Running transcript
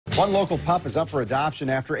One local pup is up for adoption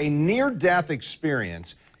after a near-death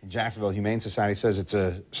experience. Jacksonville Humane Society says it's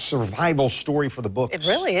a survival story for the books. It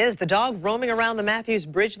really is. The dog roaming around the Mathews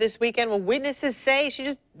Bridge this weekend. Well, witnesses say she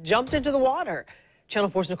just jumped into the water. Channel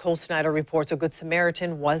 4's Nicole Snyder reports a Good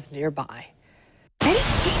Samaritan was nearby.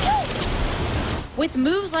 With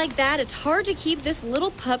moves like that, it's hard to keep this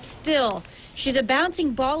little pup still. She's a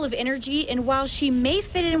bouncing ball of energy, and while she may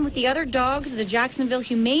fit in with the other dogs of the Jacksonville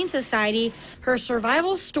Humane Society, her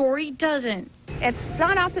survival story doesn't. It's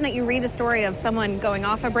not often that you read a story of someone going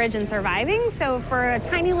off a bridge and surviving, so for a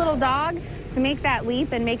tiny little dog to make that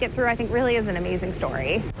leap and make it through, I think really is an amazing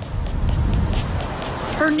story.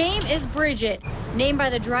 Her name is Bridgette, named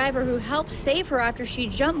by the driver who helped save her after she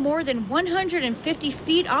jumped more than 150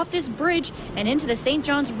 feet off this bridge and into the St.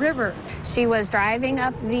 Johns River. She was driving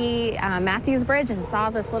up the Mathews Bridge and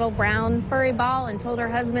saw this little brown furry ball and told her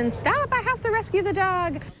husband, "Stop, I have to rescue the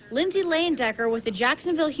dog." Lindsay Leyendecker with the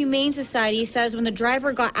Jacksonville Humane Society says when the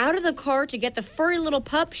driver got out of the car to get the furry little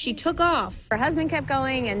pup, she took off. Her husband kept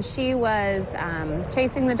going, and she was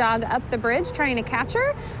chasing the dog up the bridge, trying to catch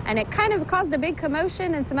her, and it kind of caused a big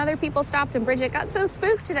commotion, and some other people stopped, and Bridgette got so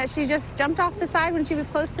spooked that she just jumped off the side when she was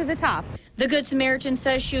close to the top. The Good Samaritan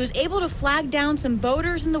says she was able to flag down some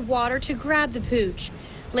boaters in the water to grab the pooch.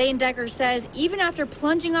 Leyendecker says even after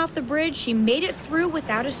plunging off the bridge, she made it through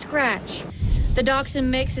without a scratch. The dachshund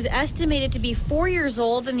mix is estimated to be 4 years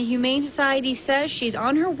old, and the Humane Society says she's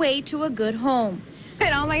on her way to a good home.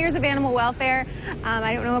 In all my years of animal welfare,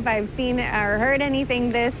 I don't know if I've seen or heard anything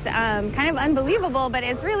this kind of unbelievable, but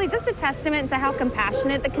it's really just a testament to how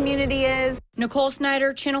compassionate the community is. Nicole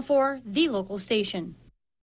Snyder, Channel 4, the local station.